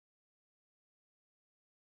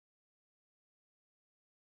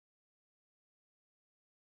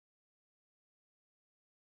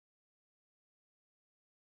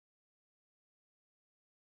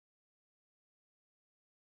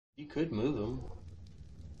You could move them.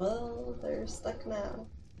 Well, they're stuck now.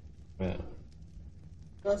 Yeah.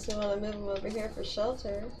 Unless we want to move them over here for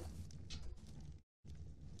shelter.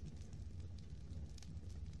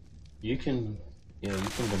 You can, yeah, you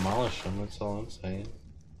can demolish them. That's all I'm saying.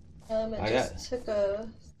 It just took a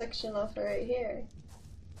section off right here.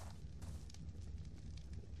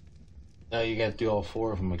 Now you got to do all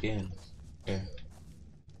 4 of them again. Okay.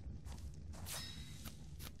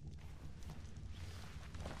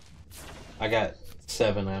 I got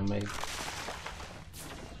 7 I made.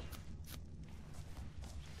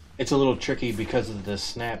 It's a little tricky because of the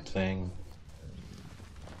snap thing.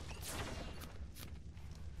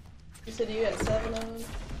 You said you got 7 of them?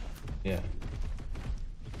 Yeah.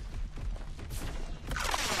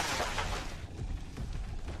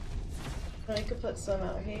 Well, I could put some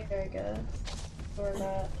out here, I guess. Or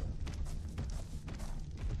not.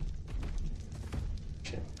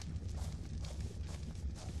 Shit.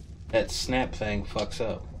 That snap thing fucks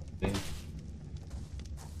up. Dude.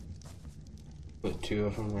 Put 2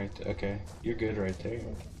 of them right there. Okay, you're good right there.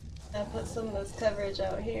 I put some of this coverage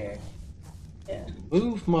out here. Yeah.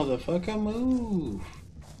 Move, motherfucker, move!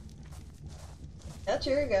 That's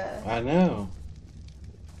your guy. I know.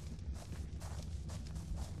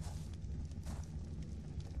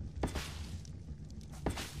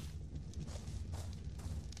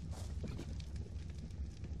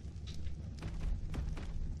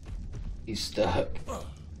 He's stuck.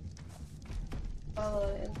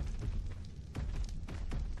 Follow him.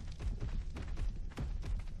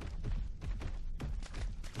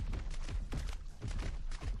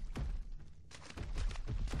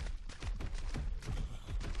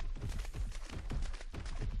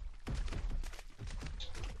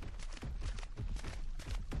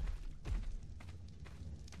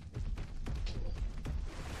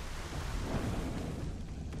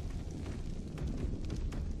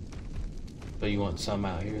 So you want some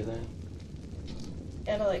out here then?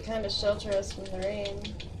 Gotta like kind of shelter us from the rain.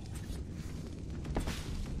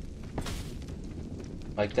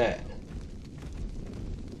 Like that.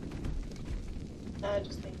 I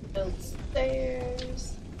just need to build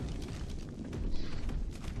stairs.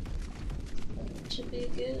 That should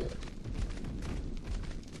be good.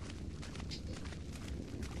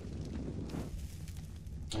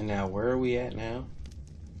 And now where are we at now?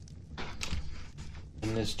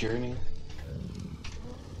 In this journey?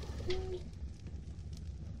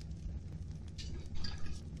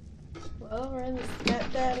 Well, we're in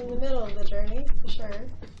that in the middle of the journey, for sure.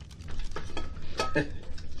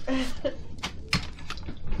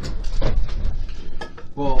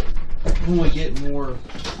 Well, when we get more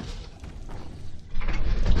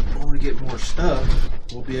stuff,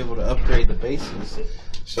 we'll be able to upgrade the bases.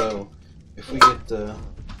 So if we get the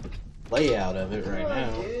layout of it right Come on,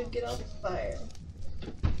 now. dude, get off the fire.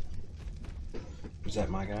 Is that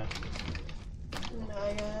my guy?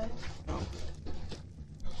 My guy. Oh.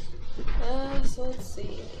 So let's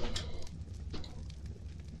see.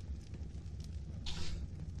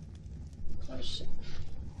 Oh shit.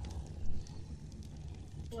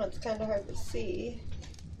 Well, it's kind of hard to see.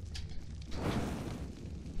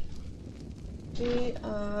 We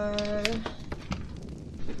are...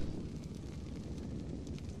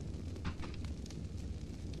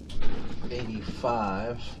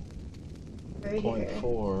 $85.4 right here.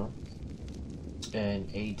 and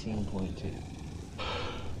 18.2.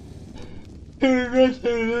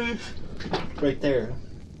 Right there,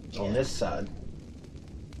 on this side.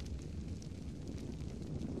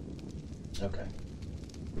 Okay.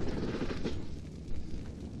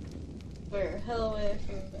 We're hell away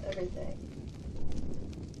from everything.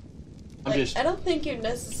 I'm Like, just. I don't think you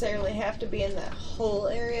necessarily have to be in that whole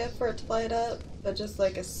area for it to light up, but just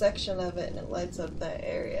like a section of it and it lights up that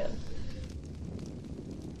area.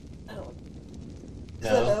 I don't.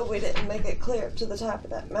 So No, we didn't make it clear up to the top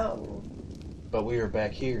of that mountain. but we are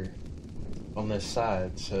back here on this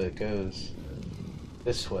side, so it goes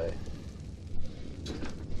this way.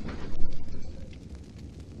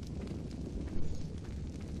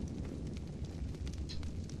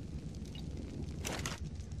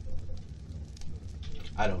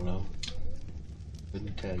 I don't know.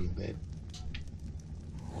 Couldn't tell you, babe.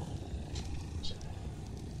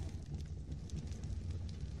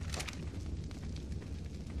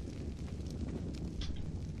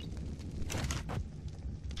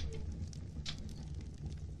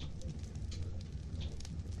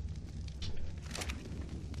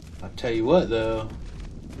 I'll tell you what, though.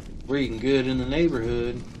 We're eating good in the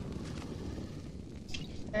neighborhood.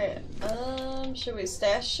 Alright, should we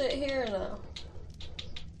stash shit here or no?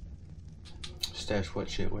 Stash what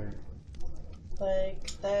shit where? Like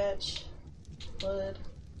thatch, wood.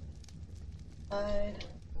 Hide.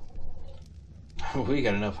 We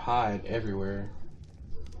got enough hide everywhere.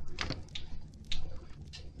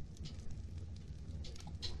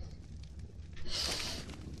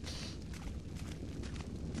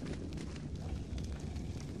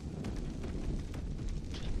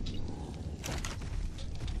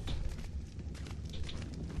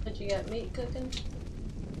 But you got meat cooking?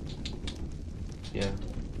 Yeah.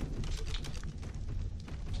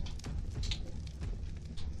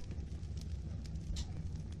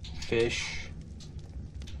 Fish.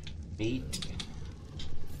 Meat.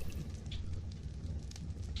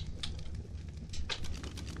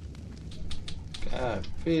 Got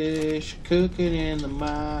fish cooking in the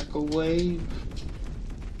microwave.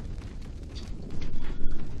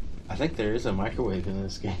 I think there is a microwave in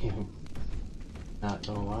this game. Not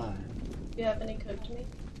gonna lie. Do you have any cooked meat?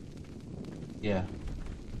 Yeah.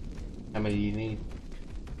 How many do you need?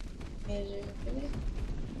 Need you give me?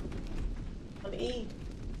 On E.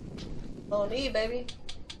 On E, baby.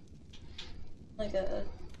 Like a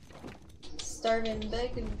starving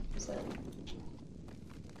begging person.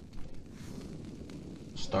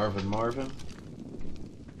 Starving Marvin?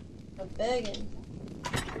 I'm begging.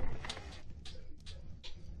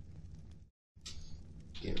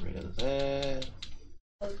 Get rid of that.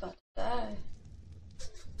 I was about to die.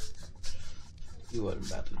 You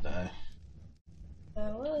wasn't about to die.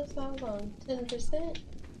 I was on 10%.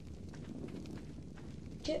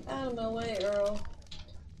 Get out of my way, Earl.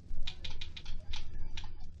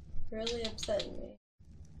 Really upsetting me.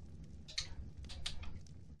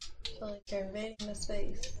 I feel like you're invading my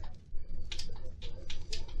space.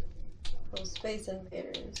 Those space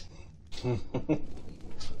invaders.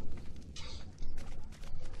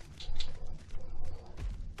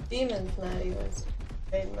 Demon's not even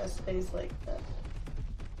invading my space like that.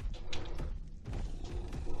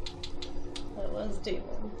 That was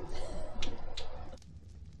Demon.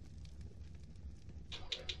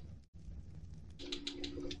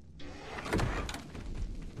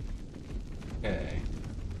 Okay.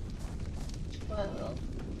 Well.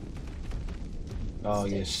 Oh,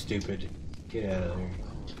 you stupid. Get out of there.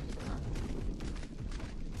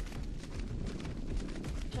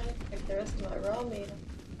 I'm trying to pick the rest of my raw meat.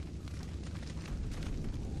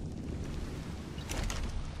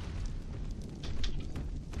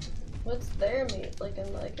 What's their meat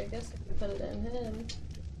looking like? I guess I could put it in him.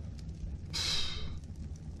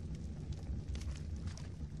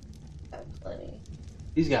 Got plenty.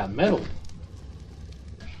 He's got metal.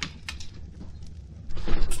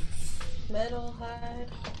 Metal hide.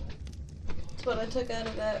 That's what I took out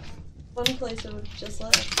of that one place that was just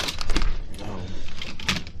left. No.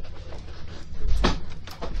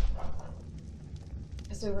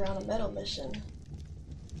 Guess we were on a metal mission.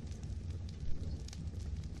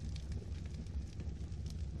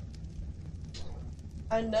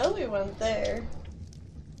 I know we went there.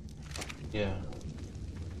 Yeah.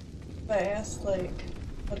 I asked like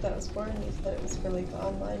what that was for, and he said it was for like the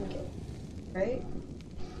online game, right?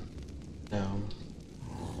 No.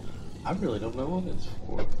 I really don't know what it's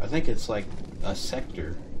for. I think it's like a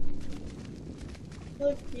sector.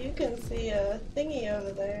 Look, you can see a thingy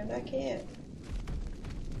over there, and I can't.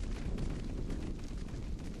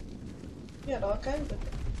 You got all kinds of.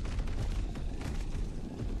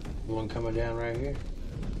 The one coming down right here.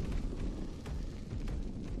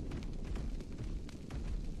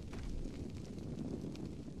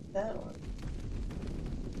 That one.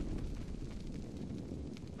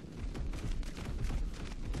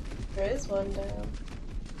 There is one down.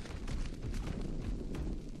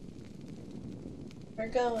 We're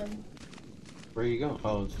going. Where are you going?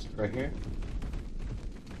 Oh, it's right here?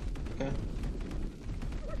 Okay.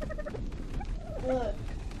 Look.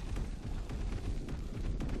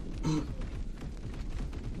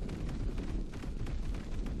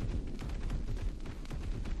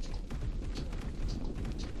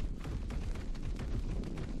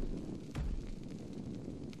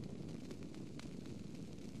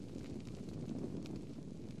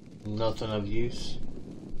 Nothing of use.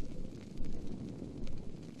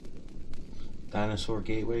 Dinosaur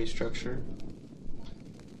gateway structure.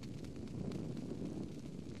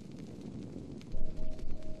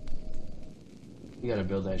 You gotta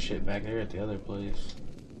build that shit back there at the other place.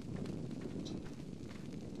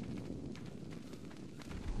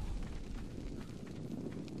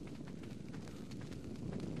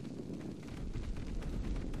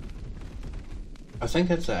 I think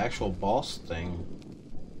that's the actual boss thing.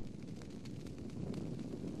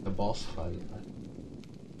 The boss fight.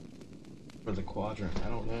 For the quadrant. I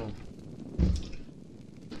don't know.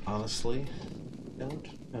 Honestly,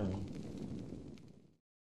 don't know.